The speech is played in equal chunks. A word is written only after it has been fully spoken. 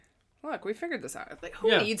Look, we figured this out. Like,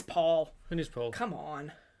 who needs Paul? Who needs Paul? Come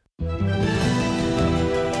on.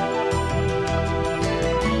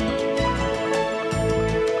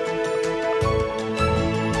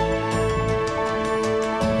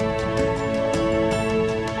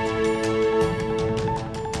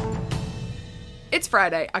 It's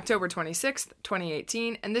Friday, October 26th,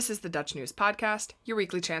 2018, and this is the Dutch News Podcast, your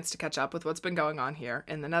weekly chance to catch up with what's been going on here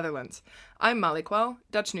in the Netherlands. I'm Molly Quell,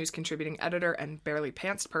 Dutch News contributing editor and barely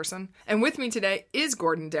pantsed person, and with me today is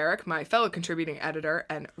Gordon Derrick, my fellow contributing editor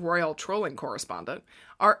and royal trolling correspondent.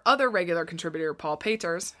 Our other regular contributor, Paul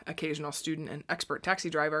Peters, occasional student and expert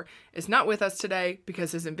taxi driver, is not with us today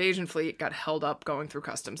because his invasion fleet got held up going through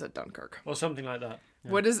customs at Dunkirk. Or something like that.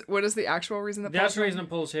 Yeah. What is the actual reason that the actual reason that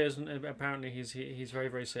Paul's here is apparently he's very,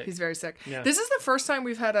 very sick. He's very sick. Yeah. This is the first time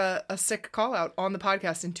we've had a sick call out on the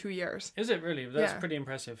podcast in 2 years. Is it really? That's pretty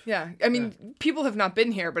impressive. Yeah. I mean, people have not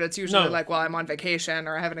been here, but it's usually like, well, I'm on vacation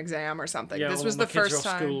or I have an exam or something. Yeah, this was the first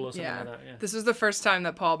time. School or something like that, yeah. This was the first time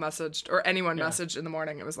that Paul messaged or anyone messaged in the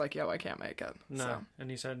morning. It was like, yo, I can't make it. No. So. And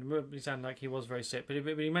he sounded like he was very sick, but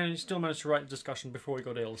he still managed to write the discussion before he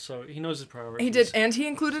got ill, so he knows his priorities. He did, and he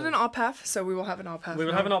included an OPEF, so we will have an OPEF. We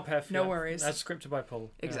will have an OPEF. No worries. As scripted by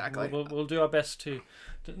Paul. Exactly. Yeah. We'll do our best to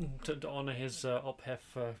honour his OPEF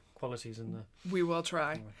qualities in there. We will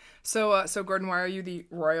try. Anyway. So Gordon, why are you the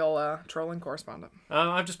royal trolling correspondent?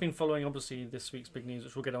 I've just been following, obviously, this week's big news,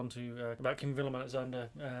 which we'll get on to, about King Willem-Alexander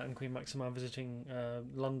and Queen Maxima visiting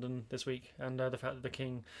London this week, and the fact that the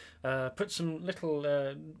King put some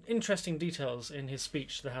little interesting details in his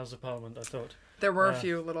speech to the House of Parliament, I thought. There were a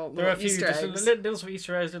few little Easter eggs. Little sort of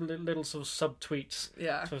Easter eggs, little sort of sub-tweets.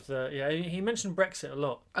 Yeah. Sort of he mentioned Brexit a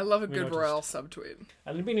lot. I love a good royal subtweet.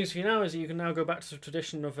 And the big news for you now is that you can now go back to the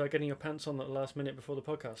tradition of getting your pants on at the last minute before the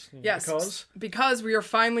podcast. Yes, because we are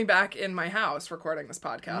finally back in my house recording this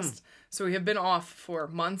podcast. So we have been off for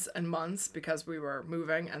months and months because we were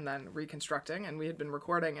moving and then reconstructing, and we had been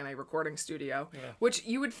recording in a recording studio, which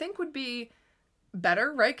you would think would be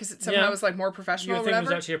better, right? Because it somehow was like more professional. You would think it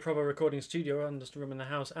was actually a proper recording studio and just a room in the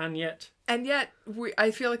house, and yet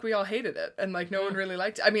I feel like we all hated it, and like no one really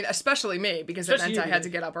liked it. I mean, especially me, because it meant I had to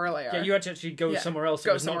get up earlier. Yeah, you had to actually go somewhere else.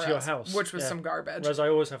 It was not to your house, which was some garbage. Whereas I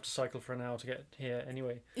always have to cycle for an hour to get here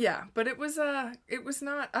anyway. Yeah, but it was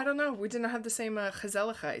not. I don't know. We didn't have the same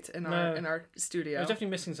gezelligheid in our studio. It was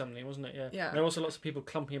definitely missing something, wasn't it? Yeah. Yeah. There were also lots of people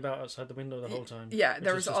clumping about outside the window the whole time. Yeah,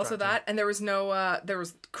 there was also that, and there was no. There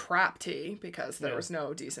was crap tea because there was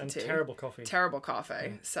no decent and tea. Terrible coffee. Terrible coffee.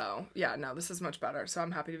 Yeah. So no, this is much better. So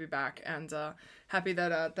I'm happy to be back, and happy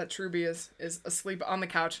that Truby is asleep on the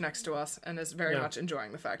couch next to us and is very much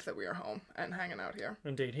enjoying the fact that we are home and hanging out here.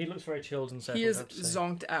 Indeed, he looks very chilled and settled. He is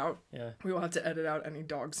zonked out. Yeah, we will have to edit out any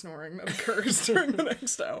dog snoring that occurs during the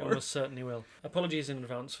next hour. Almost certainly will. Apologies in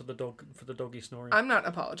advance for the doggy snoring. I'm not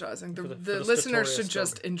apologizing. The listeners should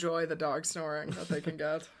just enjoy the dog snoring that they can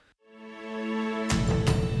get.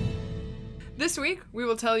 This week, we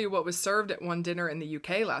will tell you what was served at one dinner in the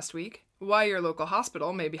UK last week, why your local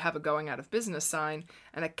hospital maybe have a going out of business sign,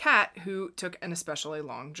 and a cat who took an especially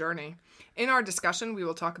long journey. In our discussion, we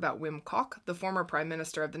will talk about Wim Kok, the former Prime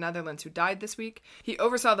Minister of the Netherlands who died this week. He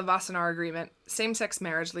oversaw the Wassenaar Agreement, same-sex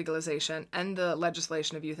marriage legalization, and the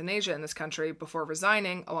legislation of euthanasia in this country before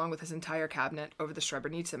resigning, along with his entire cabinet, over the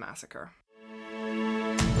Srebrenica massacre.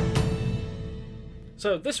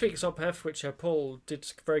 So this week's OPEF, which Paul did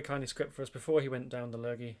very kindly script for us before he went down the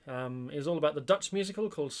lurgy, is all about the Dutch musical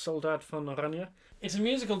called Soldaat van Oranje. It's a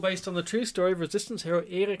musical based on the true story of resistance hero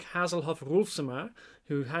Erik Hazelhoff Roelfsema,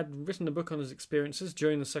 who had written a book on his experiences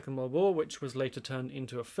during the Second World War, which was later turned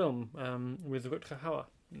into a film with Rutger Hauer.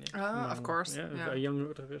 Of course. Yeah, a young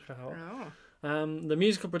Rutger Hauer. Oh. The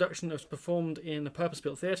musical production was performed in a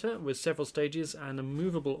purpose-built theatre with several stages and a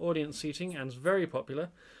movable audience seating, and is very popular.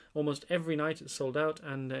 Almost every night it's sold out,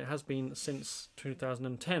 and it has been since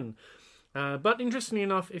 2010. But interestingly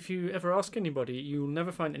enough, if you ever ask anybody, you'll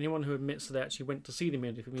never find anyone who admits that they actually went to see the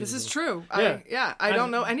musical. This is true. Yeah. I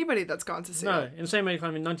don't know anybody that's gone to see it. No, in the same way, kind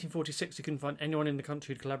of in 1946, you couldn't find anyone in the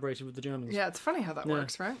country who'd collaborated with the Germans. Yeah, it's funny how that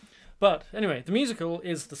works, right? But anyway, the musical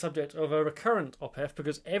is the subject of a recurrent OPEF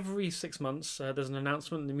because every 6 months there's an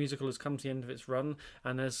announcement. The musical has come to the end of its run,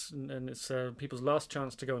 and it's people's last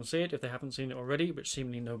chance to go and see it if they haven't seen it already, which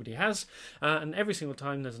seemingly nobody has. And every single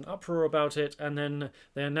time there's an uproar about it, and then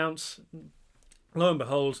they announce, lo and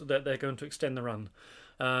behold, that they're going to extend the run.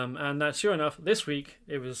 And sure enough, this week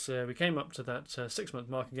it was we came up to that 6 month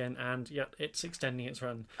mark again, and yet it's extending its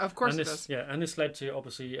run. Of course, it does. Yeah, and this led to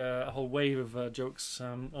obviously a whole wave of jokes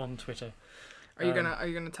on Twitter. Are you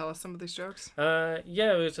gonna tell us some of these jokes?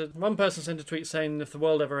 One person sent a tweet saying if the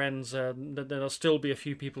world ever ends, that there'll still be a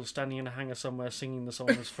few people standing in a hangar somewhere singing the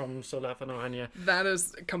songs from Solar Panorania. That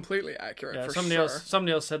is completely accurate. Yeah, for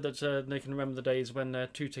somebody else said that they can remember the days when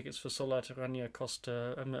 2 tickets for Solar Panorania cost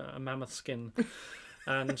a mammoth skin.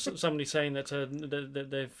 And somebody saying that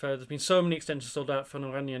there's been so many extensions sold out for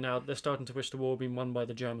Norania now, they're starting to wish the war had been won by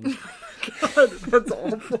the Germans. God, that's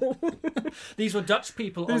awful. These were Dutch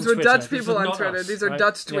people on Twitter. These were Dutch people on Twitter. Us, These are right?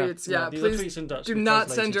 Dutch tweets. Yeah, these are please tweets in Dutch, do not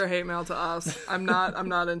send your hate mail to us. I'm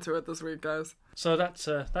not into it this week, guys. So that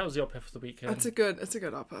was the OPHEF for the week. It's a good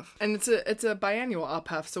OPHEF, and it's a biannual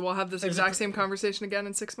OPHEF. So we'll have this exact same conversation again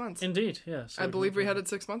in 6 months. Indeed, yes. I believe we had it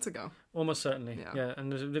 6 months ago. Almost certainly, yeah.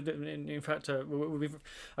 And in fact, I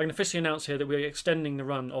can officially announce here that we're extending the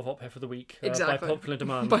run of OPHEF for the week by popular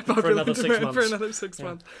demand for another 6 months. For another 6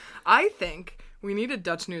 months. I think we need a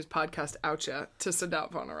Dutch News podcast outje to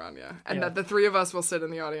Sedat van Oranje, and that the three of us will sit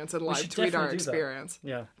in the audience and live tweet our experience.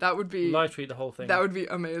 Yeah, that would be live tweet the whole thing. That would be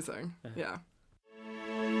amazing. Yeah.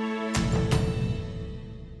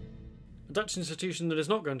 A Dutch institution that is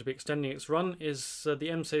not going to be extending its run is the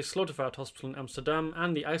MC Slotervaart Hospital in Amsterdam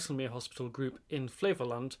and the IJsselmeer Hospital Group in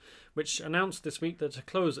Flevoland, which announced this week that to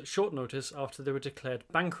close at short notice after they were declared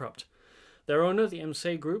bankrupt. Their owner, the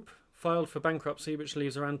MC Group, filed for bankruptcy, which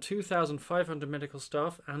leaves around 2,500 medical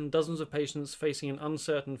staff and dozens of patients facing an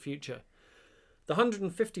uncertain future. The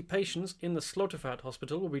 150 patients in the Slotervaart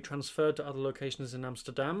Hospital will be transferred to other locations in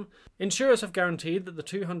Amsterdam. Insurers have guaranteed that the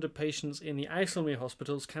 200 patients in the IJsselmeer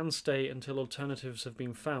hospitals can stay until alternatives have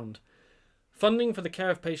been found. Funding for the care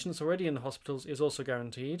of patients already in the hospitals is also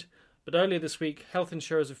guaranteed, but earlier this week, health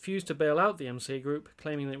insurers refused to bail out the MC Group,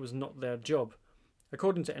 claiming that it was not their job.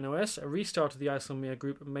 According to NOS, a restart of the IJsselmeer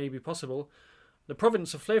Group may be possible. The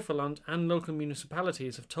province of Flevoland and local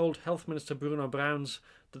municipalities have told Health Minister Bruno Bruins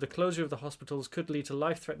that the closure of the hospitals could lead to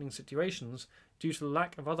life-threatening situations due to the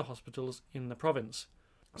lack of other hospitals in the province.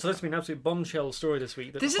 So that's been an absolute bombshell story this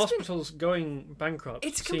week. That hospitals going bankrupt.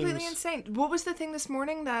 It's completely insane. What was the thing this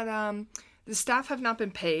morning that the staff have not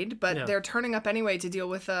been paid, but they're turning up anyway to deal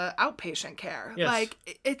with outpatient care? Yes. Like,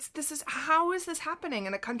 how is this happening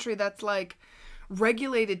in a country that's like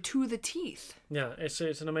regulated to the teeth? Yeah, it's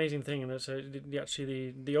an amazing thing, and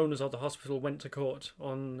actually the owners of the hospital went to court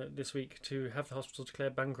on this week to have the hospital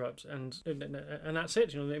declared bankrupt, and that's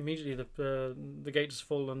it. You know, immediately the gate is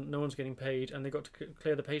full and no one's getting paid, and they've got to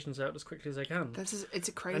clear the patients out as quickly as they can. It's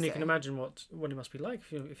crazy. And you can imagine what it must be like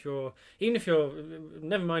if you're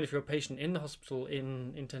never mind if you're a patient in the hospital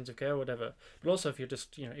in intensive care or whatever, but also if you're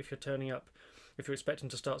just if you're turning up. If you're expecting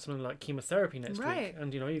to start something like chemotherapy next week,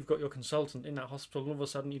 and you've got your consultant in that hospital, and all of a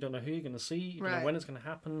sudden you don't know who you're going to see, you don't know when it's going to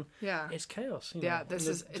happen. Yeah, it's chaos.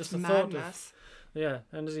 It's madness.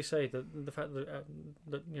 And as you say, the fact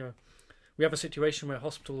that we have a situation where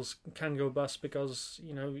hospitals can go bust because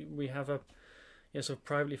we have a sort of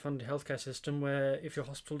privately funded healthcare system where if your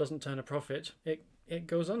hospital doesn't turn a profit, it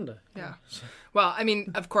goes under. Yeah. Well, I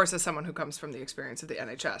mean, of course, as someone who comes from the experience of the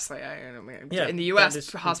NHS, in the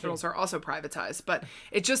US, hospitals are also privatized, but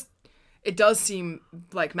it does seem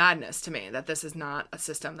like madness to me that this is not a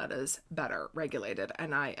system that is better regulated.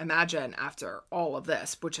 And I imagine after all of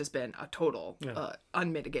this, which has been a total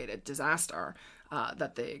unmitigated disaster,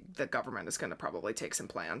 that the government is going to probably take some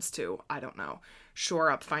plans to, I don't know,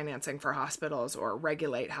 shore up financing for hospitals or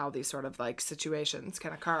regulate how these sort of like situations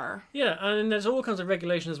can occur. Yeah, and there's all kinds of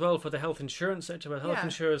regulation as well for the health insurance sector, where health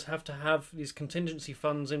insurers have to have these contingency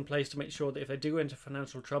funds in place to make sure that if they do enter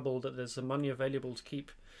financial trouble, that there's the money available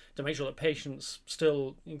to make sure that patients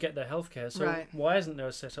still get their health care. So why isn't there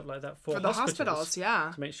a setup like that for the hospitals?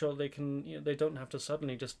 Yeah, to make sure they can they don't have to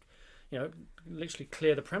suddenly just literally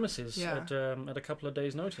clear the premises at a couple of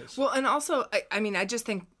days' notice. Well, and also, I mean, I just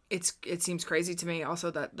think it seems crazy to me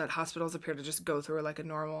also that hospitals appear to just go through like a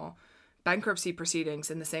normal bankruptcy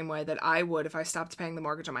proceedings in the same way that I would if I stopped paying the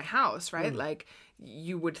mortgage on my house, right? Like,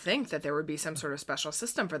 you would think that there would be some sort of special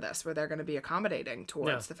system for this where they're going to be accommodating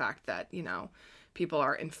towards the fact that, people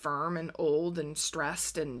are infirm and old and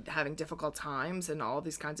stressed and having difficult times and all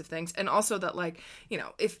these kinds of things. And also that, like,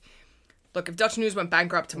 if Dutch News went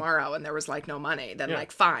bankrupt tomorrow and there was like no money, then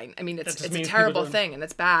like fine. I mean, it's a terrible thing and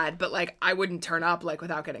it's bad, but like I wouldn't turn up like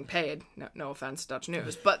without getting paid. No offense, Dutch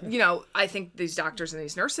News, but I think these doctors and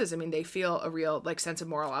these nurses, I mean, they feel a real like sense of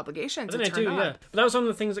moral obligation to turn up. Yeah. But that was one of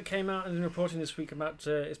the things that came out in the reporting this week about,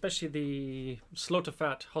 especially the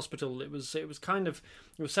Slotervaart Hospital. It was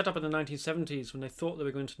set up in the 1970s when they thought they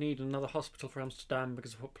were going to need another hospital for Amsterdam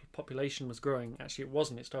because the population was growing. Actually, it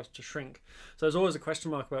wasn't. It started to shrink. So there's always a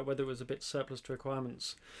question mark about whether it was a bit its surplus to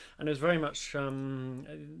requirements. And it was very much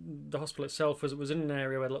the hospital itself was in an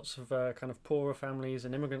area where lots of kind of poorer families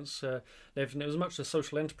and immigrants lived, and it was much a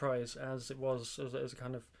social enterprise as it was as a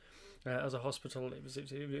kind of as a hospital. It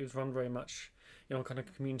was run very much, kind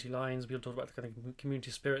of community lines. People talked about the kind of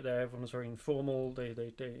community spirit there. Everyone was very informal.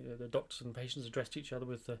 The doctors and patients addressed each other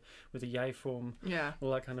with the yay form,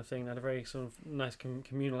 all that kind of thing. They had a very sort of nice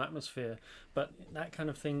communal atmosphere. But that kind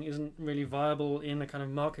of thing isn't really viable in a kind of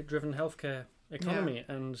market-driven healthcare economy.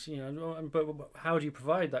 Yeah. And but how do you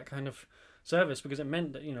provide that kind of service? Because it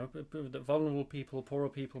meant that that vulnerable people, poorer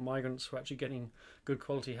people, migrants were actually getting good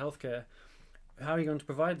quality healthcare. How are you going to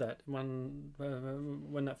provide that when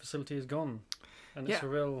that facility is gone? And it's a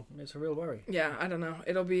real worry. Yeah, I don't know.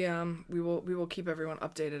 It'll be we will keep everyone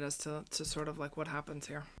updated as to sort of like what happens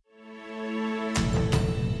here.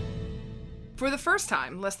 For the first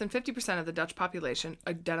time, less than 50% of the Dutch population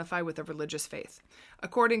identify with a religious faith.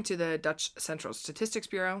 According to the Dutch Central Statistics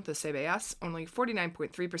Bureau, the CBS, only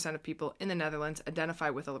 49.3% of people in the Netherlands identify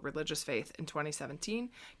with a religious faith in 2017,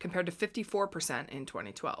 compared to 54% in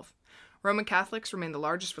 2012. Roman Catholics remain the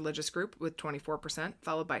largest religious group with 24%,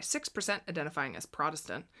 followed by 6% identifying as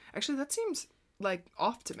Protestant. Actually, that seems like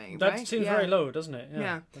off to me, right? That seems very low, doesn't it?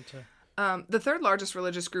 Yeah. The third largest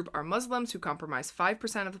religious group are Muslims, who comprise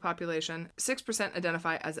 5% of the population. 6%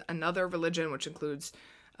 identify as another religion, which includes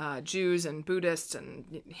Jews and Buddhists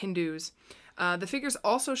and Hindus. The figures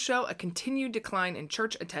also show a continued decline in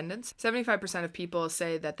church attendance. 75% of people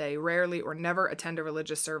say that they rarely or never attend a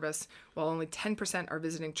religious service, while only 10% are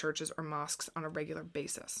visiting churches or mosques on a regular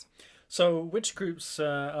basis. So which groups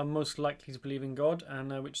are most likely to believe in God,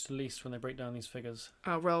 and which the least when they break down these figures?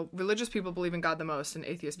 Well, religious people believe in God the most, and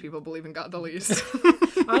atheist people believe in God the least.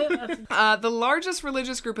 The largest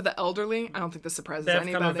religious group are the elderly. I don't think this surprises anybody.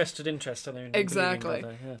 They have kind of vested interest in it. Exactly.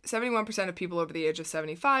 71% of people over the age of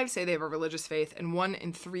 75 say they have a religious faith, and 1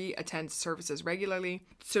 in 3 attend services regularly.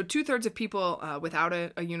 So 2/3 of people without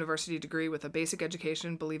a university degree with a basic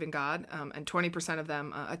education believe in God, and 20% of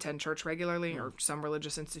them attend church regularly or some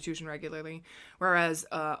religious institution regularly, whereas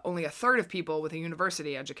only 1/3 of people with a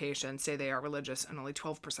university education say they are religious, and only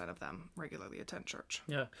 12% of them regularly attend church.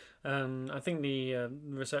 Yeah, I think the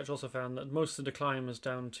research also found that most of the decline was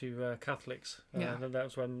down to Catholics. That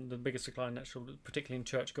was when the biggest decline, particularly in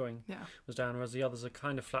church going, was down, whereas the others are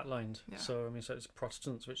kind of flatlined. Yeah. So so it's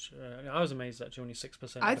Protestants, which I was amazed actually only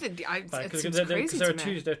 6%. I think it seems crazy to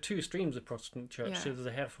me. There are two streams of Protestant church. Yeah. So there's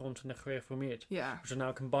the Hervormd and the Gereformeerd, which are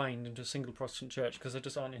now combined into a single Protestant church because there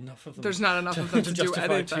just aren't enough of them. There's not enough of them to justify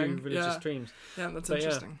do anything. two religious streams. Yeah, that's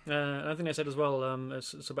interesting. I think they said as well,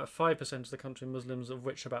 it's about 5% of the country Muslims, of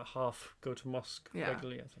which about half go to mosque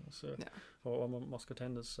regularly, I think. So, or mosque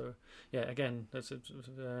attenders. So, again, it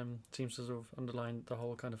seems to sort of underline the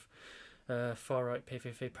whole kind of far-right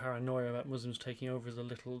PVV paranoia about Muslims taking over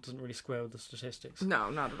doesn't really square with the statistics. No,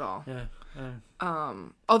 not at all. Yeah.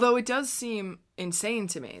 Although it does seem insane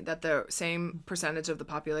to me that the same percentage of the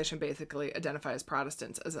population basically identify as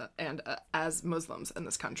Protestants as Muslims in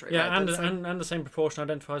this country. Yeah, right? and the same proportion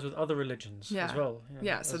identifies with other religions as well.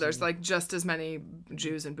 Yeah, so there's like just as many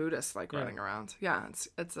Jews and Buddhists running around. Yeah, it's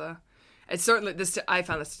certainly I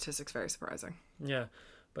found the statistics very surprising. Yeah.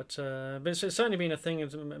 But it's certainly been a thing,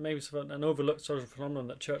 maybe an overlooked sort of phenomenon,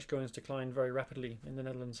 that church-going's declined very rapidly in the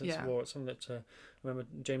Netherlands since the war. It's something that I remember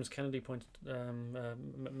James Kennedy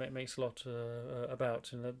makes a lot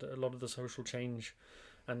about, and that a lot of the social change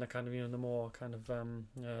and the kind of the more kind of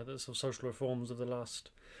the sort of social reforms of the last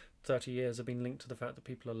 30 years have been linked to the fact that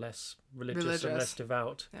people are less religious. And less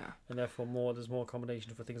devout, and therefore there's more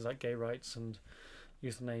accommodation for things like gay rights and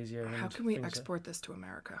euthanasia. How can we export this to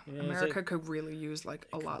America? America could really use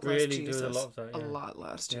a lot less Jesus. Do a lot of that, a lot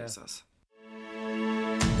less Jesus.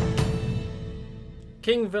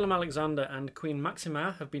 King Willem-Alexander and Queen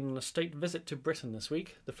Maxima have been on a state visit to Britain this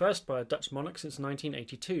week, the first by a Dutch monarch since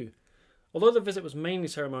 1982. Although the visit was mainly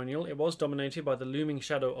ceremonial, it was dominated by the looming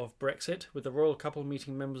shadow of Brexit, with the royal couple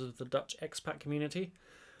meeting members of the Dutch expat community.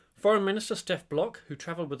 Foreign Minister Stef Blok, who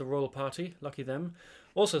travelled with the royal party, lucky them,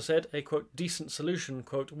 also said a, quote, decent solution,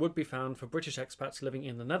 quote, would be found for British expats living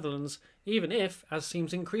in the Netherlands, even if, as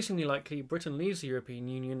seems increasingly likely, Britain leaves the European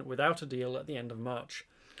Union without a deal at the end of March.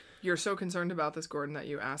 You're so concerned about this, Gordon, that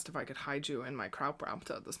you asked if I could hide you in my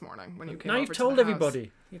Krautbramte this morning when you came over to the house. Now you've told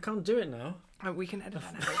everybody. You can't do it now. We can edit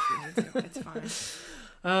that out if we need to. It's fine.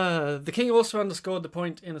 The King also underscored the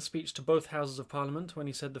point in a speech to both Houses of Parliament when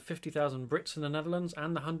he said the 50,000 Brits in the Netherlands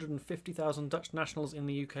and the 150,000 Dutch nationals in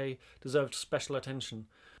the UK deserved special attention.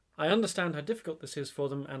 I understand how difficult this is for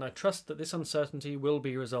them, and I trust that this uncertainty will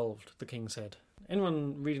be resolved, the king said.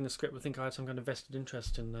 Anyone reading the script would think I had some kind of vested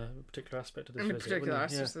interest in a particular aspect of this visit. Particular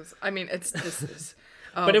aspects. Yeah. I mean, this is...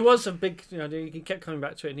 But it was a big... he kept coming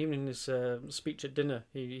back to it, and even in his speech at dinner,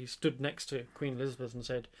 he stood next to Queen Elizabeth and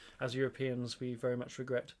said, as Europeans, we very much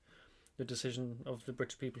regret the decision of the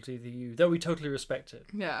British people to leave the EU, though we totally respect it.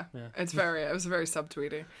 Yeah. It was very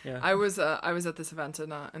subtweety. Yeah. I was at this event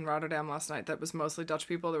in Rotterdam last night that was mostly Dutch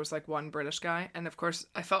people. There was like one British guy, and of course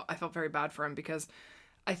I felt very bad for him because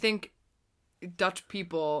I think Dutch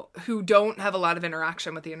people who don't have a lot of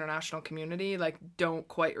interaction with the international community like don't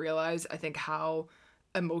quite realize, I think, how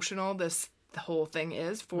emotional the whole thing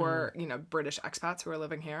is for British expats who are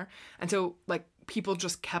living here. And so like people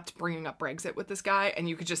just kept bringing up Brexit with this guy, and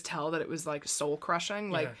you could just tell that it was like soul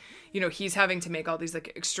crushing. Like he's having to make all these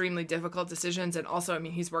like extremely difficult decisions, and also I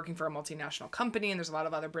mean he's working for a multinational company and there's a lot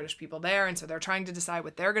of other British people there, and so they're trying to decide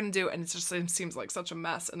what they're going to do, and it just seems like such a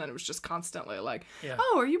mess. And then it was just constantly like,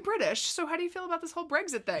 oh, are you British? So how do you feel about this whole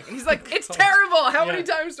Brexit thing? And he's like, it's terrible. How many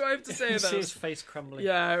times do I have to say this? You see his face crumbling.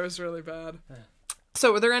 Yeah, it was really bad.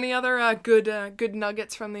 So, were there any other good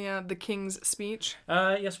nuggets from the King's speech?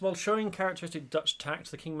 Yes, while showing characteristic Dutch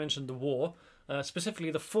tact, the King mentioned the war, specifically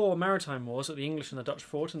the 4 maritime wars that the English and the Dutch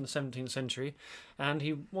fought in the 17th century, and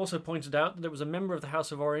he also pointed out that there was a member of the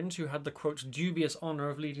House of Orange who had the, quote, dubious honour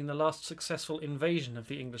of leading the last successful invasion of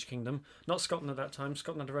the English kingdom. Not Scotland at that time.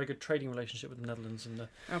 Scotland had a very good trading relationship with the Netherlands.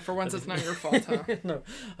 And for once, it's not your fault, huh?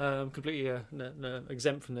 No, completely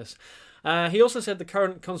exempt from this. He also said the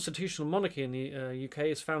current constitutional monarchy in the UK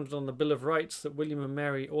is founded on the Bill of Rights that William and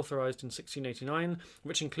Mary authorised in 1689,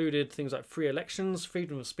 which included things like free elections,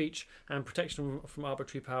 freedom of speech, and protection from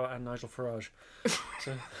arbitrary power and Nigel Farage.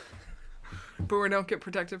 So, but we don't get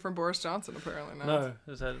protected from Boris Johnson, apparently. No,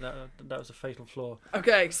 that was a fatal flaw.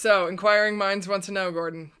 Okay, so inquiring minds want to know,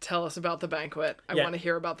 Gordon. Tell us about the banquet. I want to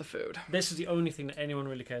hear about the food. This is the only thing that anyone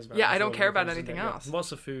really cares about. Yeah, I don't care about anything else.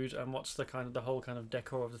 What's the food and what's the whole kind of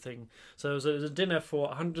decor of the thing? So it was a dinner for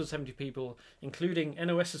 170 people, including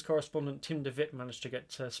NOS's correspondent Tim de Wit managed to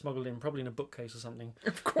get smuggled in, probably in a bookcase or something.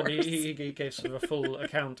 Of course. And he gave sort of a full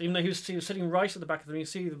account, even though he was sitting right at the back of the room. You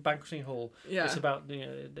see the banqueting hall. Yeah. It's about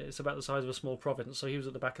the size of a small province. So he was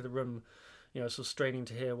at the back of the room, sort of straining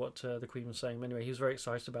to hear what the Queen was saying. Anyway, he was very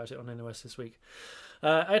excited about it on NOS this week.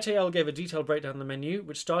 RTL gave a detailed breakdown of the menu,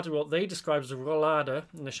 which started what they described as a roulade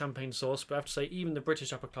in the champagne sauce, but I have to say even the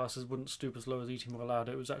British upper classes wouldn't stoop as low as eating roulade.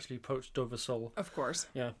 It was actually poached Dover sole. Of course.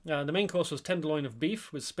 Yeah. The main course was tenderloin of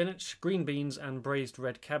beef with spinach, green beans and braised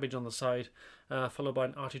red cabbage on the side, followed by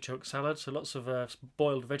an artichoke salad, so lots of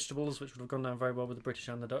boiled vegetables, which would have gone down very well with the British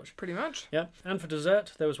and the Dutch. Pretty much. Yeah. And for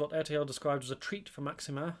dessert, there was what RTL described as a treat for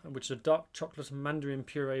Maxima, which is a dark chocolate mandarin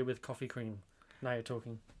puree with coffee cream. Now you're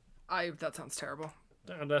talking. That sounds terrible.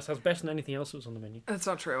 That sounds better than anything else that was on the menu. That's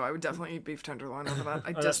not true. I would definitely eat beef tenderloin over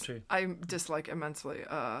that. That's true. I dislike immensely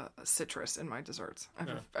citrus in my desserts. I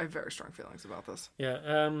have very strong feelings about this. Yeah.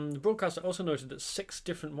 The broadcaster also noted that 6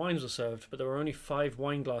 different wines were served, but there were only 5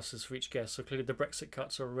 wine glasses for each guest, so clearly the Brexit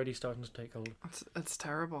cuts are already starting to take hold. It's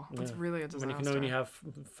terrible. It's really a disaster. When you can only have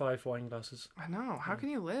 5 wine glasses. I know. How can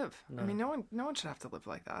you live? No. I mean, no one should have to live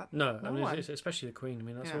like that. No it's especially the Queen. I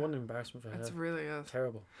mean, that's one embarrassment for her. It really is.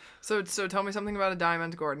 Terrible. So tell me something about a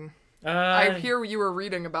diamond, Gordon. I hear you were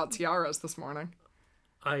reading about tiaras this morning.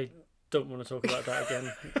 I don't want to talk about that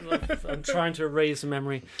again. I'm trying to erase the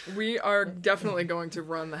memory. We are definitely going to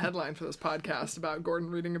run the headline for this podcast about Gordon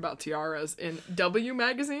reading about tiaras in W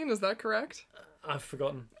Magazine. Is that correct? I've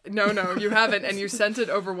forgotten. No, you haven't, and you sent it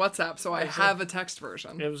over WhatsApp, so I have a text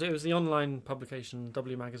version. It was the online publication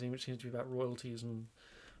W Magazine, which seems to be about royalties and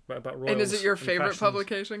about royals. And is it your favorite fashions.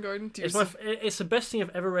 Publication, Gordon? It's the best thing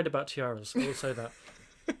I've ever read about tiaras. I will say that.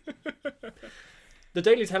 The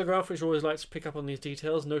Daily Telegraph, which always likes to pick up on these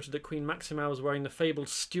details, noted that Queen Maxima was wearing the fabled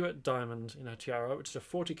Stuart diamond in her tiara, which is a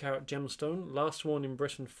 40-carat gemstone, last worn in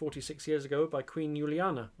Britain 46 years ago by Queen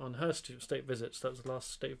Juliana on her state visits. That was the last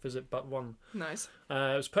state visit but one. Nice.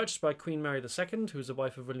 It was purchased by Queen Mary II, who was the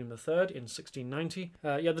wife of William III, in 1690.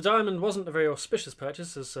 The diamond wasn't a very auspicious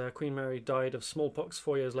purchase, as Queen Mary died of smallpox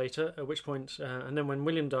 4 years later, at which point, and then when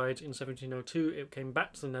William died in 1702, it came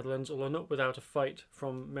back to the Netherlands, although not without a fight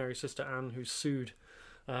from Mary's sister Anne, who sued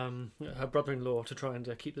her brother-in-law to try and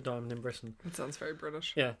keep the diamond in Britain. It sounds very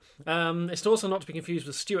British. Yeah. It's also not to be confused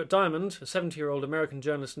with Stuart Diamond, a 70-year-old American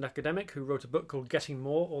journalist and academic who wrote a book called Getting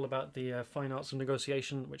More, all about the fine arts of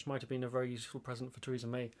negotiation, which might have been a very useful present for Theresa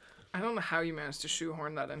May. I don't know how you managed to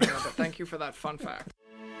shoehorn that in here, but thank you for that fun fact.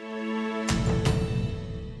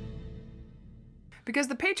 Because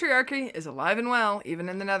the patriarchy is alive and well, even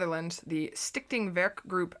in the Netherlands, the Stichting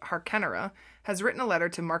Werkgroep Herkenneren has written a letter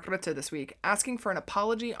to Mark Rutte this week asking for an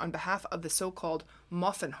apology on behalf of the so-called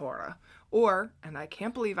moffenhoren, or, and I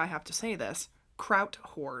can't believe I have to say this, kraut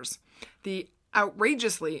whores. The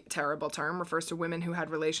outrageously terrible term refers to women who had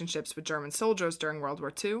relationships with German soldiers during World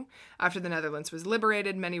War II. After the Netherlands was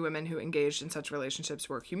liberated, many women who engaged in such relationships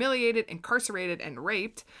were humiliated, incarcerated, and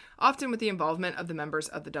raped, often with the involvement of the members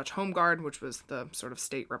of the Dutch Home Guard, which was the sort of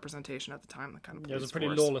state representation at the time, the kind of police it was a pretty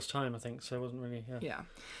force. lawless time, I think, so it wasn't really... Yeah.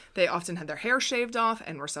 They often had their hair shaved off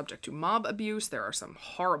and were subject to mob abuse. There are some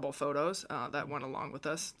horrible photos that went along with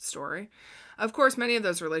this story. Of course, many of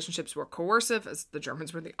those relationships were coercive, as the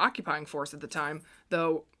Germans were the occupying force at the time,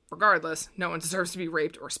 though, regardless, no one deserves to be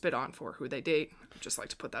raped or spit on for who they date. I'd just like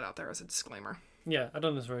to put that out there as a disclaimer. Yeah, I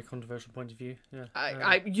don't think it's a very controversial point of view.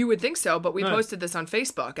 Yeah. You would think so, but we posted this on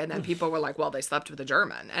Facebook, and then people were like, well, they slept with a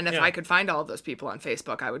German. And if I could find all of those people on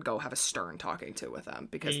Facebook, I would go have a stern talking to with them,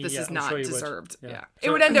 because this is not deserved. Yeah. It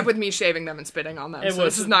would end up with me shaving them and spitting on them, so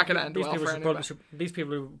this is not going to end well for anybody. These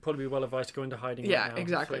people would probably be well advised to go into hiding. Yeah, right now,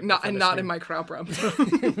 exactly. Not in my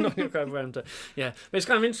Krautbrand. Not in your Krautbrand. Yeah, but it's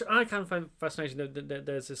kind of interesting. I kind of find fascinating that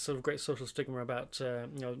there's this sort of great social stigma about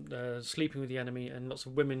sleeping with the enemy, and lots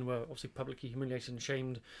of women were obviously publicly humiliated and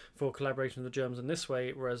shamed for collaboration with the Germans in this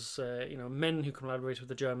way, whereas men who collaborated with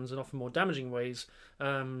the Germans in often more damaging ways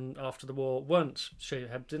after the war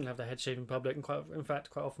didn't have their heads shaved in public, and quite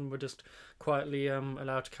often were just quietly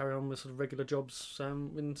allowed to carry on with sort of regular jobs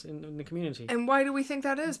in the community. And why do we think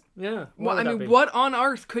that is? Yeah. What on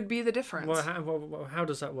earth could be the difference? Well, how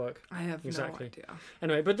does that work? I have no idea.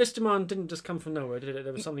 Anyway, but this demand didn't just come from nowhere, did it?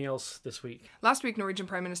 There was something else this week. Last week, Norwegian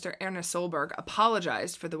Prime Minister Erna Solberg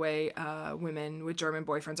apologized for the way women with German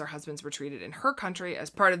boyfriends or husbands were treated in her country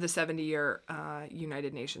as part of the 70-year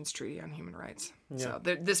United Nations Treaty on Human Rights. Yeah. So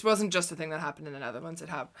this wasn't just a thing that happened in the Netherlands. It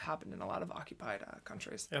happened in a lot of occupied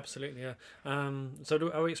countries. Absolutely, yeah.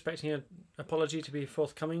 So are we expecting an apology to be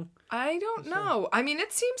forthcoming? I don't know. I mean,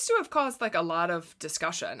 it seems to have caused like a lot of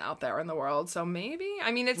discussion out there in the world. So maybe.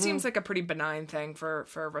 I mean, it seems like a pretty benign thing for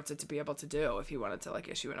Rutte to be able to do if he wanted to like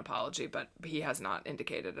issue an apology, but he has not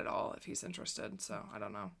indicated at all if he's interested. So I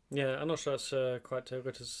don't know. Yeah, I'm not sure that's quite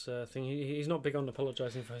Rutte's thing. He's not big on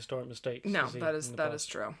apologising for historic mistakes. No, that is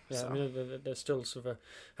true. Yeah, so. I mean, they're still sort of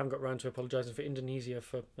haven't got around to apologising for Indonesia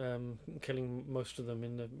for killing most of them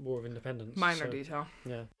in the War of Independence. Minor detail.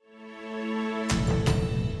 Yeah.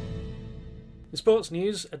 In sports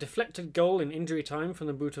news, a deflected goal in injury time from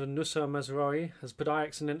the boot of Nusa Mazraoui has put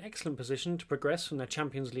Ajax in an excellent position to progress from their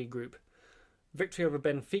Champions League group. Victory over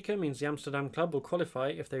Benfica means the Amsterdam club will qualify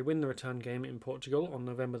if they win the return game in Portugal on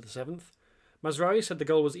November the 7th. Mazraoui said the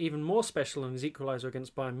goal was even more special than his equaliser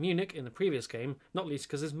against Bayern Munich in the previous game, not least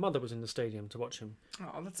because his mother was in the stadium to watch him.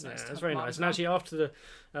 Oh, that's nice. That's very nice. And actually, after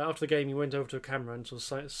the game, he went over to a camera and sort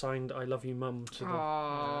of signed "I love you, Mum" to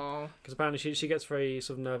the. Because apparently she gets very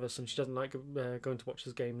sort of nervous and she doesn't like going to watch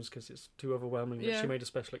his games because it's too overwhelming. Yeah. She made a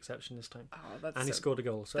special exception this time. And he scored a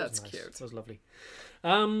goal, so that's nice. Cute. That was lovely.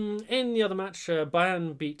 In the other match,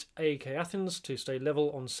 Bayern beat AEK Athens to stay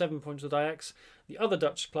level on 7 points with Ajax. The other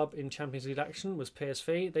Dutch club in Champions League action was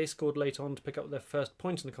PSV. They scored late on to pick up their first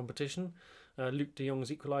point in the competition. Luc de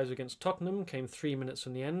Jong's equaliser against Tottenham came 3 minutes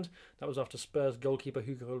from the end. That was after Spurs goalkeeper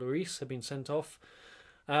Hugo Lloris had been sent off.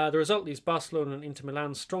 The result leaves Barcelona and Inter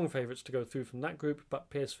Milan strong favourites to go through from that group, but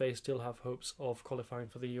PSV still have hopes of qualifying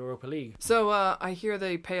for the Europa League. So I hear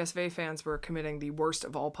the PSV fans were committing the worst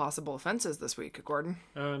of all possible offences this week, Gordon.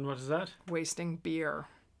 And what is that? Wasting beer.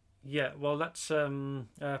 Yeah, well, that's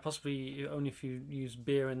possibly only if you use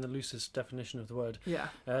beer in the loosest definition of the word. Yeah.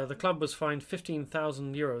 The club was fined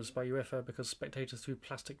 €15,000 by UEFA because spectators threw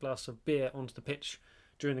plastic glass of beer onto the pitch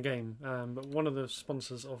during the game. But one of the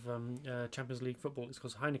sponsors of Champions League football is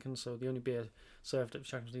called Heineken, so the only beer served at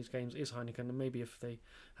Champions League games is Heineken, and maybe if they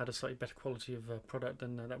had a slightly better quality of product,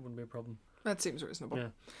 then that wouldn't be a problem. That seems reasonable.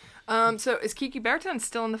 Yeah. So is Kiki Bertens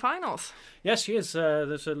still in the finals? Yes, she is.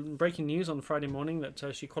 There's breaking news on Friday morning that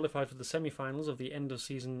she qualified for the semi-finals of the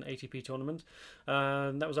end-of-season ATP tournament.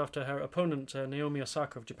 That was after her opponent, Naomi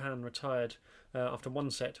Osaka of Japan, retired after one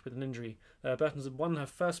set with an injury. Bertens had won her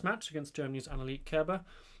first match against Germany's Anneliek Kerber,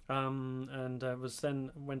 and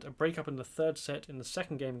went a break-up in the third set in the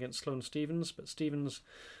second game against Sloane Stephens, but Stephens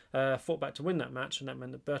fought back to win that match, and that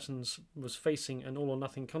meant that Bertens was facing an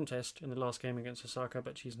all-or-nothing contest in the last game against Osaka,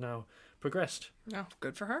 but she's now progressed. Yeah,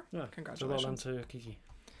 good for her. Yeah, congratulations. So well done to Kiki.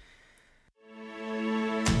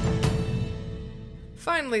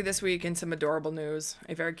 Finally, this week, in some adorable news,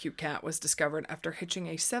 a very cute cat was discovered after hitching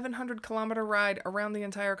a 700-kilometer ride around the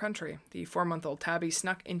entire country. The 4-month-old tabby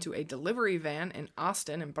snuck into a delivery van in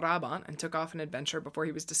Austin in Brabant and took off an adventure before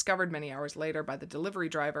he was discovered many hours later by the delivery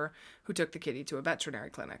driver, who took the kitty to a veterinary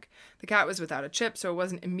clinic. The cat was without a chip, so it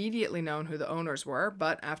wasn't immediately known who the owners were,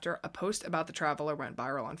 but after a post about the traveler went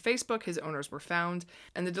viral on Facebook, his owners were found,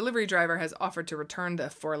 and the delivery driver has offered to return the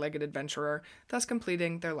four-legged adventurer, thus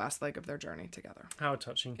completing their last leg of their journey together. How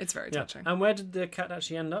touching. It's very touching. And where did the cat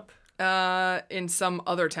actually end up? In some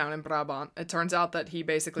other town in Brabant. It turns out that he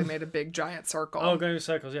basically made a big giant circle. Oh, going in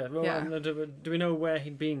circles, yeah. Well, Yeah. Do we know where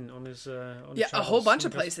he'd been on his Yeah, a whole bunch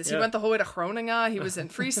of places. He went the whole way to Groningen. He was in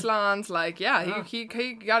Friesland. He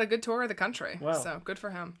got a good tour of the country. Wow. So good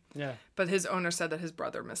for him. Yeah. But his owner said that his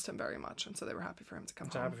brother missed him very much, and so they were happy for him to come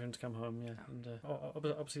home. Happy for him to come home, yeah. And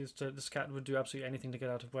obviously, this cat would do absolutely anything to get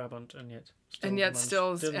out of Brabant, and yet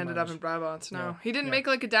still ended up in Brabant. No, Yeah. he didn't make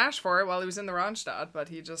like a dash for it while he was in the Randstad, but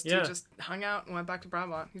he just hung out and went back to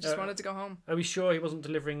Brabant. He just wanted to go home. Are we sure he wasn't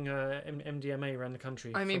delivering MDMA around the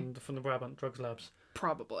country? I mean, from the Brabant drugs labs.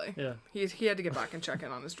 Probably. Yeah. He had to get back and check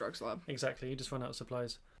in on his drugs lab. Exactly. He just ran out of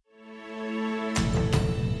supplies.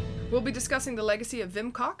 We'll be discussing the legacy of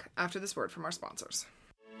Wim Kok after this word from our sponsors.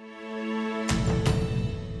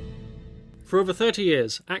 For over 30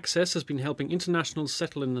 years, Access has been helping internationals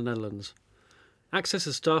settle in the Netherlands. Access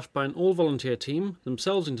is staffed by an all-volunteer team,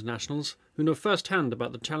 themselves internationals, who know firsthand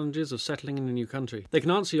about the challenges of settling in a new country. They can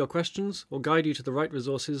answer your questions or guide you to the right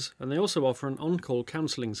resources, and they also offer an on-call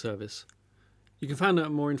counselling service. You can find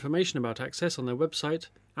out more information about Access on their website,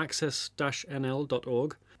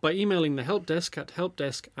 access-nl.org, by emailing the help desk at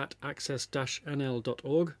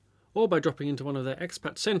helpdesk@access-nl.org, or by dropping into one of their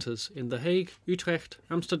expat centres in The Hague, Utrecht,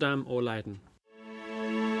 Amsterdam or Leiden.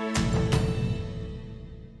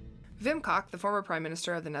 Wim Kok, the former Prime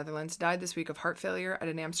Minister of the Netherlands, died this week of heart failure at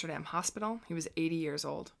an Amsterdam hospital. He was 80 years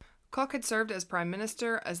old. Kok had served as Prime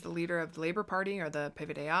Minister as the leader of the Labour Party, or the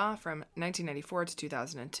PvdA, from 1994 to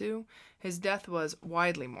 2002. His death was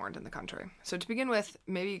widely mourned in the country. So to begin with,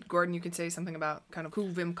 maybe, Gordon, you could say something about kind of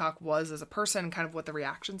who Wim Kok was as a person and kind of what the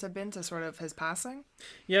reactions have been to sort of his passing?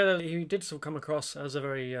 Yeah, he did sort of come across as a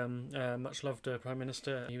very much-loved Prime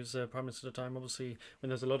Minister. He was Prime Minister at a time, obviously,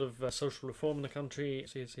 when there's a lot of social reform in the country.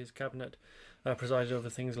 His cabinet presided over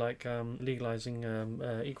things like legalising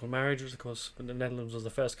equal marriage, which of course the Netherlands was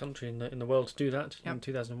the first country in the world to do that in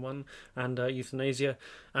 2001, and euthanasia.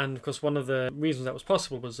 And of course one of the reasons that was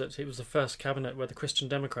possible was that it was the first cabinet where the Christian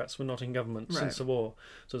Democrats were not in government since the war.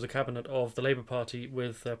 So it was a cabinet of the Labour Party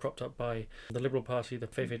with propped up by the Liberal Party, the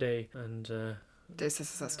VVD, and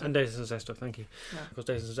D66, thank you. Yeah. Because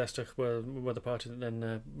D66 were the party that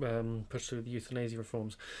then pushed through the euthanasia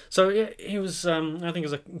reforms. So he was, I think,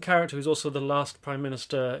 as a character, he was also the last Prime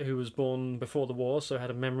Minister who was born before the war, so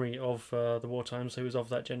had a memory of the wartime, so he was of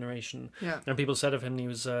that generation. Yeah. And people said of him he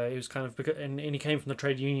was kind of, and he came from the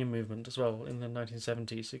trade union movement as well in the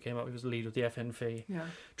 1970s. He was the leader of the FNV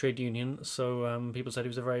trade union, so people said he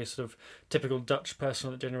was a very sort of typical Dutch person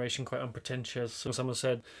of that generation, quite unpretentious. So someone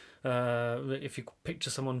said, if you picture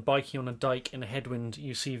someone biking on a dike in a headwind,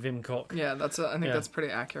 you see Wim Kok. Yeah, I think that's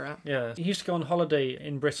pretty accurate. Yeah, he used to go on holiday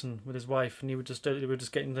in Britain with his wife, and they would just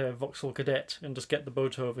get in the Vauxhall Cadet and just get the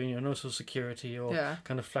boat over. No sort of security or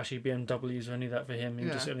kind of flashy BMWs or any of that for him. He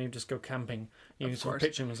would just go camping. You sort of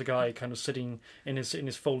picture him as a guy kind of sitting in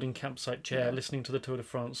his folding campsite chair, listening to the Tour de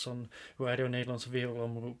France on Radio Nederlandse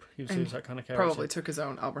Wereldomroep. He was that kind of character. Probably took his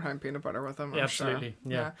own Albert Heijn peanut butter with him. Yeah, absolutely.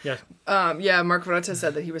 Sure. Yeah. Mark Rutte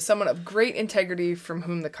said that he was someone of great integrity from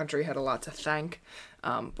whom the country had a lot to thank,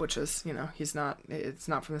 which is, it's not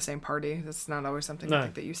from the same party. That's not always something I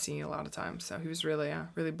think that you see a lot of times. So he was really,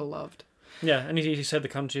 really beloved. Yeah, and he said the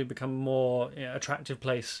country had become a more attractive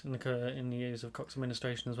place in the years of Kok's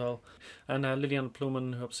administration as well. And Liliane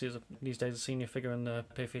Ploumen, who obviously is these days a senior figure in the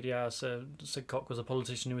PvdA, said Kok was a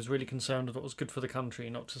politician who was really concerned with what was good for the country,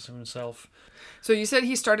 not just for himself. So you said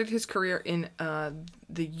he started his career in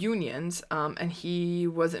the unions, and he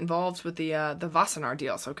was involved with the Wassenaar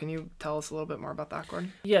deal. So can you tell us a little bit more about that,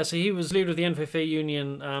 Gordon? Yeah, so he was leader of the NVV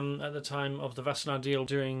union at the time of the Wassenaar deal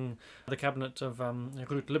during the cabinet of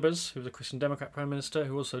Ruud Lubbers, who was a Christian Democrat Prime Minister,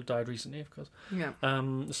 who also died recently, of course. Yeah.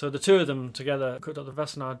 So the two of them together cooked up the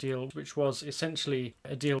Wassenaar deal, which was essentially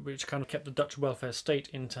a deal which kind of kept the Dutch welfare state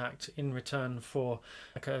intact in return for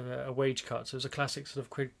a wage cut. So it was a classic sort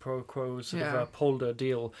of quid pro quo sort of polder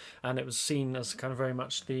deal, and it was seen as kind of very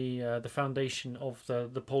much the foundation of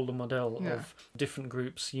the polder model of different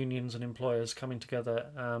groups, unions and employers coming together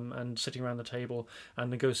and sitting around the table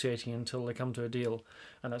and negotiating until they come to a deal.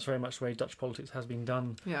 And that's very much the way Dutch politics has been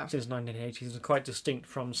done since 1989. 1980s and quite distinct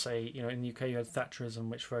from, say, in the UK you had Thatcherism,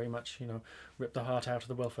 which very much, ripped the heart out of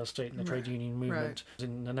the welfare state and the trade union movement. Right.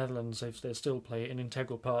 In the Netherlands, they still play an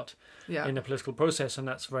integral part in the political process, and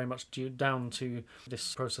that's very much due down to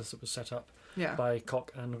this process that was set up by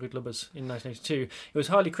Kok and Ruud Lubbers in 1982. It was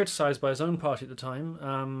hardly criticised by his own party at the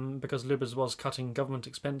time because Lubbers was cutting government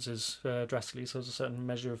expenses drastically, so there's a certain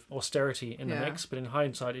measure of austerity in the mix, but in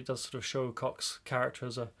hindsight it does sort of show Kok's character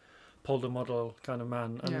as a Polder model kind of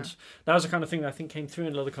man, and that was the kind of thing that I think came through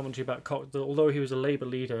in a lot of commentary about Kok, that although he was a Labour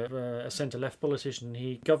leader, a centre-left politician,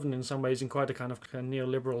 he governed in some ways in quite a kind of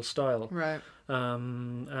neoliberal style, right?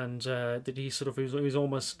 And that he sort of he was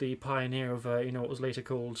almost the pioneer of what was later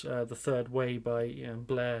called the Third Way by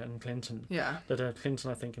Blair and Clinton. Yeah, that Clinton,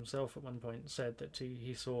 I think himself at one point said that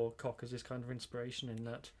he saw Kok as this kind of inspiration in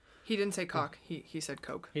that. He didn't say cock. He said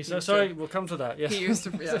coke. We'll come to that. Yes. He used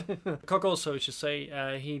to. Kok also, I should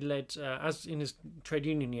say, he led, as in his trade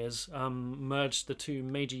union years, merged the two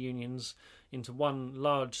major unions into one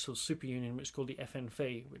large sort of super union, which is called the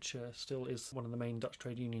FNV, which still is one of the main Dutch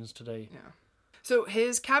trade unions today. Yeah. So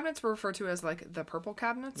his cabinets were referred to as like the purple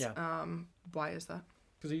cabinets. Yeah. Why is that?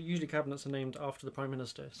 Because usually cabinets are named after the Prime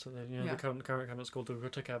Minister, so the current cabinet's called the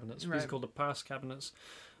Rutte cabinets. These are called the Paas cabinets,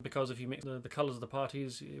 because if you mix the colours of the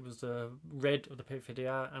parties, it was the red of the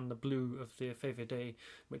PvdA and the blue of the VVD,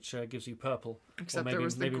 which gives you purple. Except there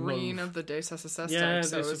was the green of the DSSS type,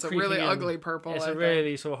 so it's a really ugly purple. It's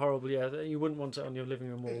really sort of horrible, you wouldn't want it on your living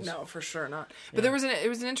room walls. No, for sure not. But it was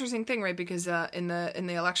an interesting thing, right, because in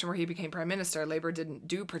the election where he became Prime Minister, Labour didn't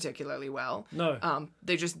do particularly well. No.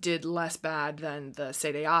 They just did less bad than the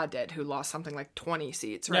CDA did, who lost something like 20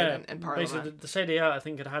 seats, right, in Parliament. Basically, the CDA, I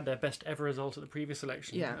think, had their best ever result at the previous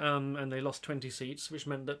election. Yeah. And they lost 20 seats, which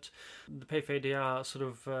meant that the PvdA sort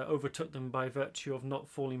of overtook them by virtue of not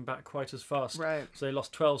falling back quite as fast. Right. So they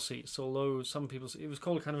lost 12 seats, although some people... It was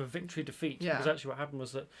called kind of a victory-defeat. Yeah. Because actually what happened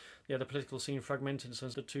was that the political scene fragmented, so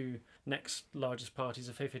the two next largest parties,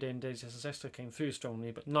 the VVD and D66, came through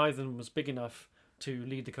strongly, but neither of them was big enough to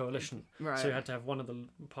lead the coalition. Right. So you had to have one of the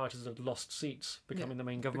parties that lost seats becoming the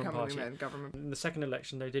main government party. In the second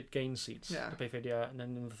election, they did gain seats, the PvdA, and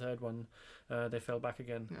then in the third one, they fell back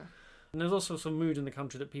again. Yeah. And there's also some mood in the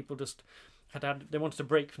country that people just they wanted to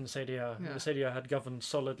break from the CDA. Yeah. The CDA had governed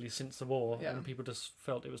solidly since the war, and people just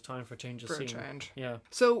felt it was time for a change of scene. Change. Yeah.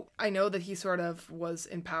 So I know that he sort of was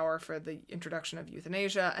in power for the introduction of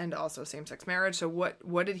euthanasia and also same-sex marriage. So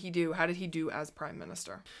what did he do? How did he do as Prime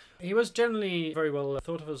Minister? He was generally very well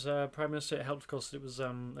thought of as Prime Minister. It helped, of course, it was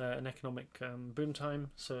an economic boom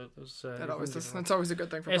time. So it was, that's always a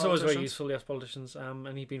good thing for politicians. It's always very useful, yes, politicians.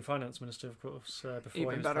 And he'd been Finance Minister, of course, before he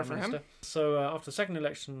was Prime Minister. Him. So after the second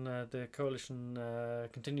election, the coalition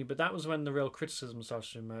continued. But that was when the real criticism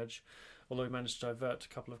started to emerge. Although he managed to divert a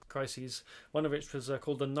couple of crises, one of which was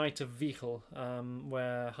called the Night of Wiegel,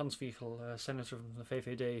 where Hans Wiegel, senator from the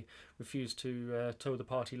VVD, refused to toe the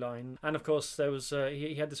party line. And of course, there was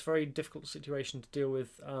he had this very difficult situation to deal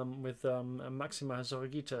with Maxima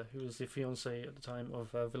Zorigita, who was the fiancée at the time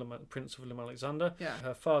of Prince Willem-Alexander. Yeah.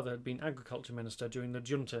 Her father had been agriculture minister during the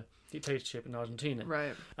junta dictatorship in Argentina.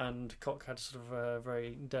 Right. And Kok had to sort of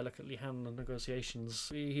very delicately handle the negotiations.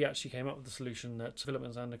 He actually came up with the solution that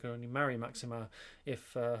Willem-Alexander could only marry Maxima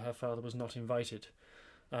if her father was not invited.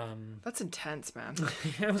 That's intense, man.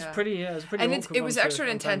 It was pretty. It was pretty. And it was extra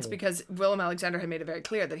intense because Willem-Alexander had made it very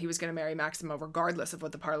clear that he was going to marry Maxima regardless of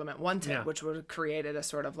what the Parliament wanted, which would have created a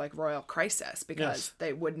sort of like royal crisis because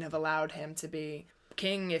they wouldn't have allowed him to be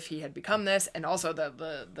king if he had become this, and also that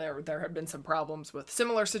there had been some problems with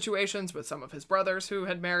similar situations with some of his brothers who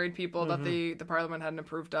had married people that the Parliament hadn't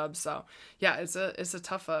approved of. So yeah, it was a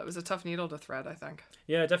tough needle to thread, I think.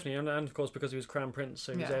 Yeah, definitely, and of course because he was crown prince,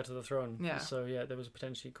 so he was heir to the throne. Yeah. So yeah, there was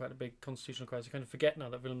potentially quite a big constitutional crisis. You kind of forget now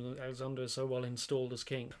that Willem-Alexander is so well installed as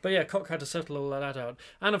king. But yeah, Kok had to settle all that out,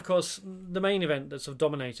 and of course the main event that sort of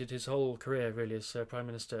dominated his whole career really as Prime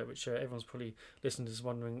Minister, which everyone's probably listened is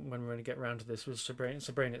wondering when we're going to get round to this, was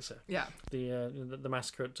Srebrenica. Yeah. The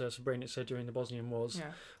massacre at Srebrenica during the Bosnian Wars,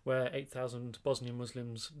 where 8,000 Bosnian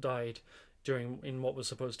Muslims died in what was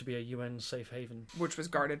supposed to be a UN safe haven, which was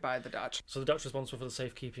guarded by the Dutch. So the Dutch responsible for the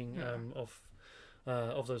safekeeping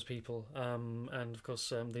of those people, and of course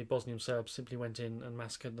the Bosnian Serbs simply went in and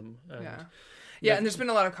massacred them. And there's been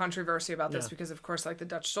a lot of controversy about this because, of course, like the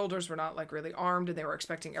Dutch soldiers were not like really armed, and they were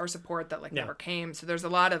expecting air support that never came. So there's a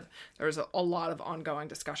lot of ongoing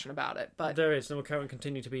discussion about it. But there is, and will currently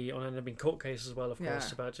continue to be on, and there have been court cases as well, of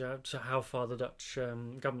course, about how far the Dutch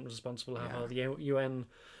government was responsible, how far the UN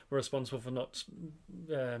were responsible for not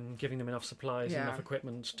giving them enough supplies and enough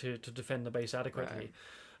equipment to defend the base adequately.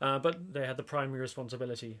 Right. But they had the primary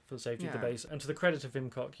responsibility for the safety of the base. And to the credit of Wim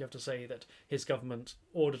Kok, you have to say that his government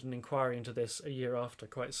ordered an inquiry into this a year after,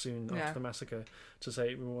 quite soon after the massacre, to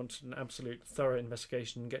say we want an absolute thorough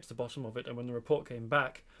investigation and get to the bottom of it. And when the report came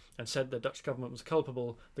back and said the Dutch government was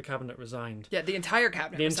culpable, the cabinet resigned. Yeah, the entire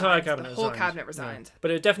cabinet The whole cabinet resigned. Yeah.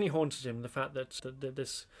 But it definitely haunted him, the fact that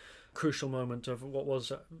this crucial moment of what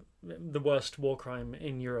was the worst war crime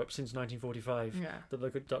in Europe since 1945, that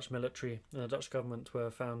the Dutch military and the Dutch government were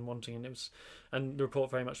found wanting, and the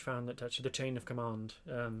report very much found that actually the chain of command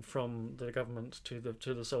from the government to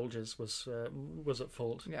the soldiers was at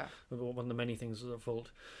fault. Yeah, one of the many things was at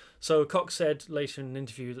fault. So Kok said later in an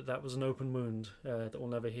interview that was an open wound that will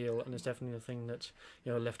never heal, and it's definitely a thing that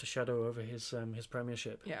left a shadow over his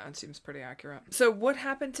premiership. Yeah, it seems pretty accurate. So what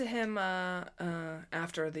happened to him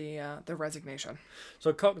after the resignation?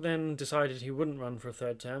 So Kok then decided he wouldn't run for a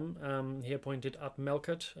third term. He appointed Ab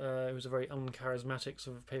Melkert, who was a very uncharismatic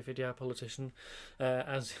sort of PVDA politician,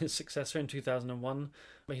 as his successor in 2001.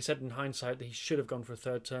 He said in hindsight that he should have gone for a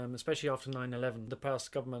third term, especially after 9/11. The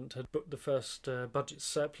past government had booked the first budget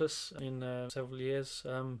surplus in several years,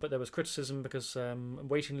 but there was criticism because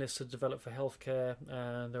waiting lists had developed for healthcare,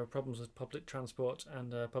 there were problems with public transport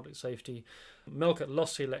and public safety. Melkert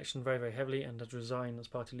lost the election very, very heavily and had resigned as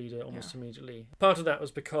party leader almost immediately. Part of that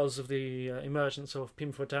was because of the emergence of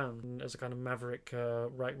Pim Fortuyn as a kind of maverick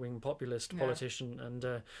right-wing populist politician, and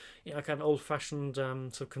kind of old-fashioned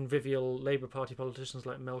sort of convivial Labour Party politicians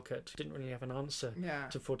like Melkert didn't really have an answer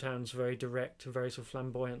to Fortuyn's very direct, very sort of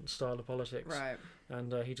flamboyant style of politics. Right.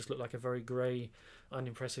 And he just looked like a very grey,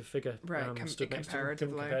 unimpressive figure. Right, stood next to him,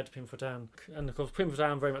 comparatively. compared to Pim Fortuyn. And of course, Pim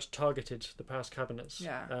Fortuyn very much targeted the past cabinets.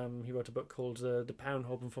 Yeah. He wrote a book called The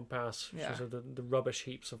Puinhopen van Paas, which is the rubbish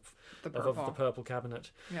heaps of the purple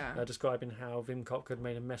cabinet, describing how Wim Kok had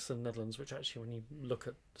made a mess of the Netherlands, which actually, when you look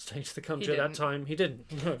at the state of the country at that time, he didn't.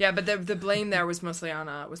 Yeah, but the blame there was mostly on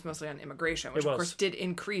immigration, which of course did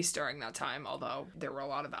increase during that time, although there were a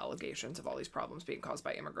lot of allegations of all these problems being caused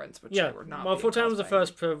by immigrants, which they were not. Well, Fortuyn was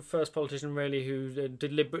the first politician really who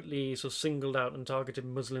deliberately sort of singled out and targeted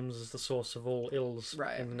Muslims as the source of all ills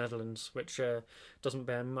in the Netherlands, which doesn't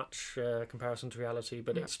bear much comparison to reality,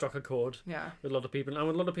 but it struck a chord with a lot of people, and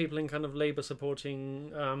with a lot of people in kind of Labour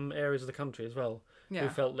supporting areas of the country as well, who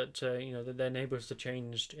felt that that their neighbours had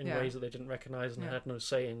changed in ways that they didn't recognise and had no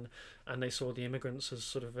say in, and they saw the immigrants as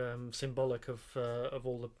sort of symbolic of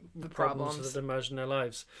all the problems that emerged in their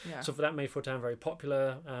lives. So for that made Fortuyn very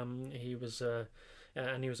popular. He was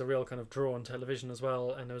and he was a real kind of draw on television as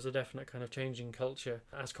well, and there was a definite kind of changing culture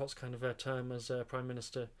as Kok's kind of term as Prime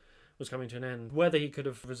Minister was coming to an end. Whether he could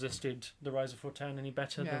have resisted the rise of Fortuyn any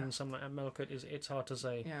better than someone like Melkert it's hard to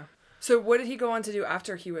say. Yeah. So what did he go on to do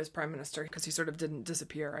after he was Prime Minister? Because he sort of didn't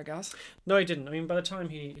disappear, I guess. No, he didn't. I mean, by the time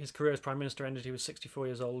his career as Prime Minister ended, he was 64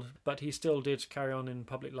 years old, but he still did carry on in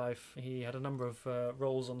public life. He had a number of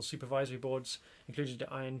roles on supervisory boards, including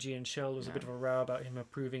at ING and Shell. There was a bit of a row about him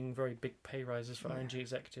approving very big pay rises for ING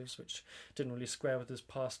executives, which didn't really square with his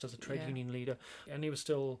past as a trade union leader. And he was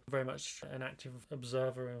still very much an active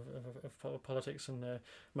observer of politics, and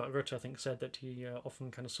Mark Rutte, I think, said that he often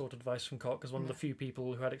kind of sought advice from Kok as one of the few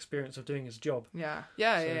people who had experience of doing his job. I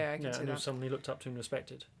can see that. Someone he looked up to and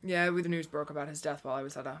respected. Yeah, the news broke about his death while I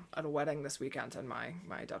was at a wedding this weekend, and my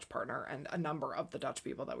Dutch partner and a number of the Dutch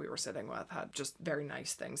people that we were sitting with had just very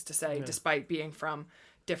nice things to say, despite being from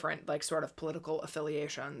different sort of political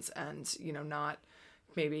affiliations, and not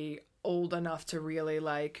maybe old enough to really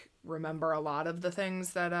remember a lot of the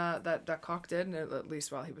things that Kok did, at least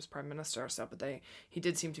while he was Prime Minister. So, but he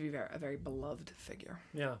did seem to be a very beloved figure.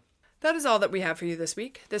 Yeah. That is all that we have for you this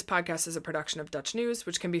week. This podcast is a production of Dutch News,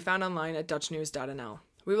 which can be found online at dutchnews.nl.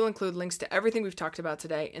 We will include links to everything we've talked about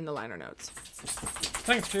today in the liner notes.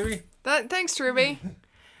 Thanks, Truby. Thanks, Truby.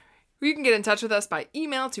 You can get in touch with us by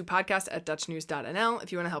email to podcast@dutchnews.nl.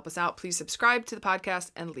 If you want to help us out, please subscribe to the podcast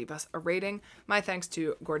and leave us a rating. My thanks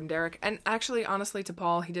to Gordon Derrick, and actually, honestly, to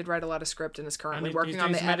Paul. He did write a lot of script and is currently working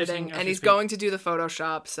on the editing, and he's going to do the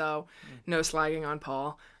Photoshop, so no slagging on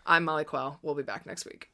Paul. I'm Molly Quell. We'll be back next week.